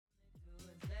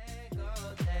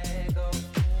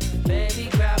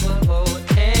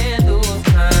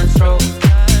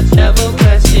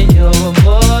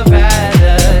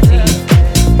morality.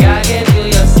 God gave you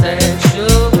your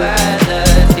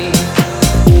sexuality.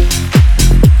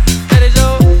 That is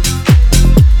all.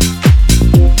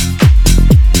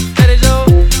 That is all.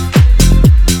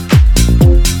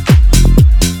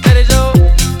 That is all.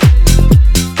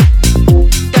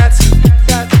 That's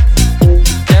yeah,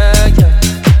 yeah.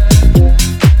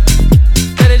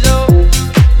 That is all.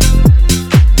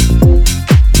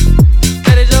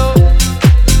 That is all.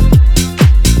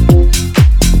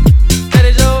 That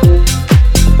is all.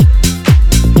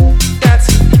 That's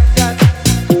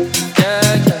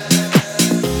yeah, yeah.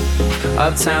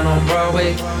 Uptown on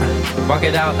Broadway, walk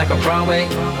it out like a Broadway.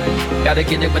 Gotta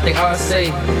get it what they all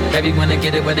say. Baby, wanna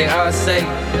get it what they all say.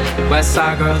 West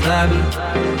side girls love me,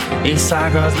 east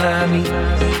side girls love me,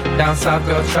 down south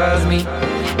girls trust me.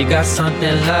 You got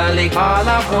something lovely. All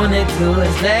I wanna do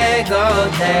is let go,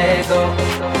 let go.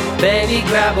 Baby,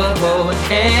 grab a hold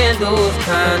and lose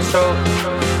control.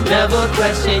 Never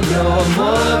question your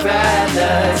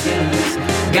morality.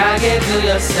 God gave you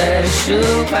your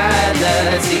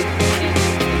sexuality.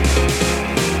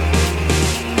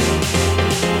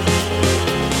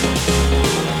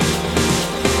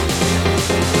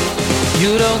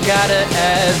 You don't gotta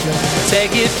ever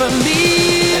take it from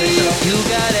me. You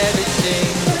got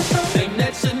everything